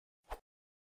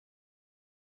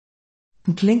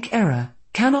mklink error,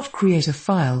 cannot create a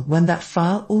file when that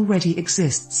file already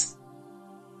exists.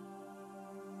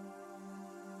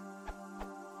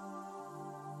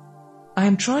 I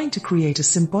am trying to create a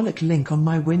symbolic link on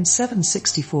my Win7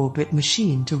 64-bit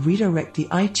machine to redirect the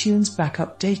iTunes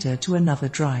backup data to another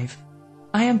drive.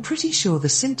 I am pretty sure the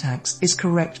syntax is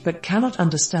correct but cannot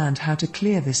understand how to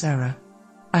clear this error.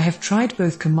 I have tried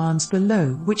both commands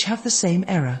below which have the same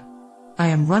error. I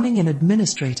am running an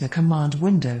administrator command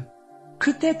window.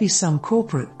 Could there be some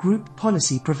corporate group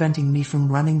policy preventing me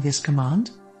from running this command?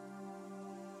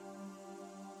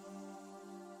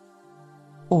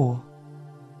 Or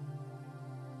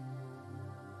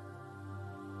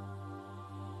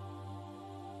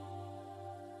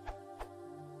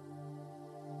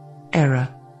error.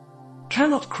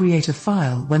 Cannot create a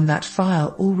file when that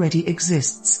file already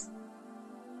exists.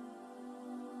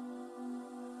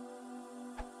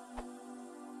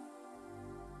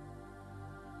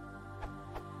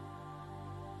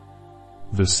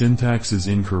 The syntax is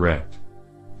incorrect.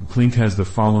 mklink has the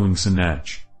following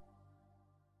syntax.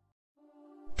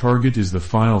 Target is the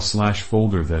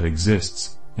file/folder that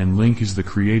exists, and link is the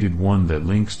created one that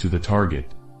links to the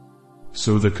target.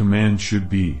 So the command should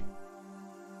be: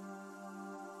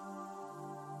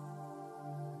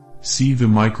 see the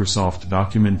Microsoft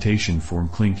documentation for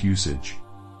mklink usage.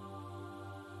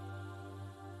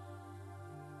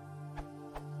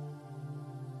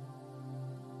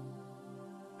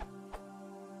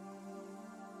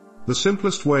 The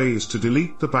simplest way is to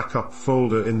delete the backup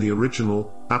folder in the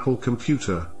original Apple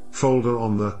Computer folder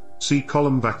on the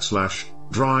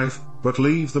C:\drive, but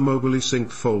leave the mobily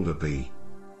synced folder be.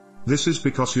 This is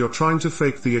because you're trying to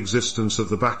fake the existence of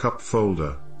the backup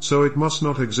folder, so it must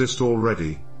not exist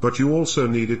already, but you also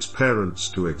need its parents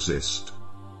to exist.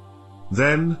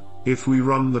 Then, if we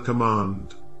run the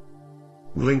command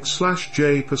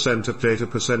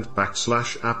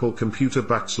 /j%updata%\Apple Computer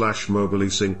 /mobily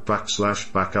sync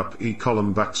 /backup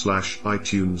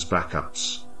 /iTunes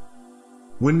backups.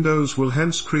 Windows will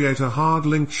hence create a hard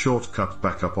link shortcut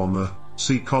backup on the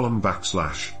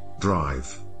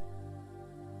C:\drive.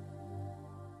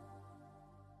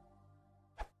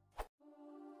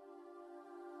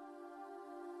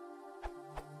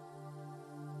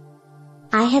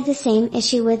 I had the same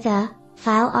issue with the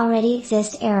file already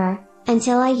exists error,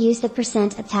 until I used the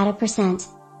 %updata%.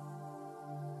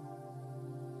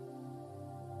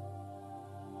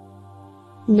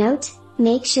 Note,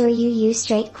 make sure you use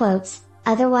straight quotes,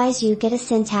 otherwise you get a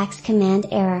syntax command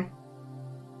error.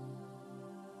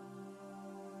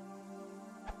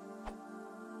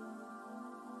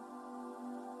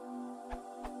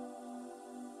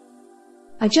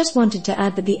 I just wanted to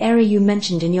add that the error you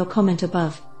mentioned in your comment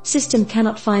above, system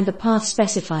cannot find the path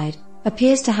specified,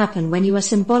 appears to happen when you are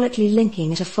symbolically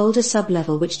linking at a folder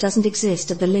sublevel which doesn't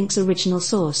exist at the link's original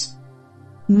source.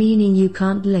 Meaning you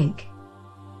can't link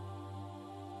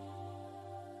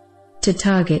to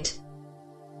target.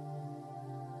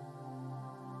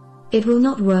 It will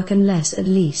not work unless at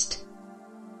least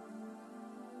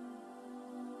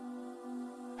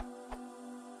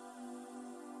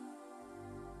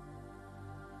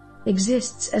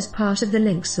exists as part of the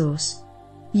link source.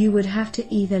 You would have to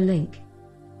either link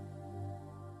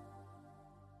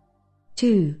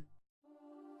to,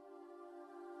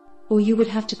 or you would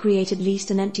have to create at least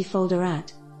an empty folder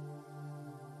at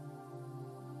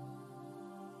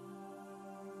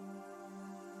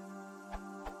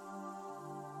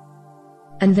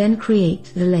and then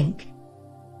create the link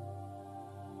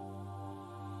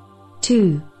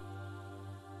to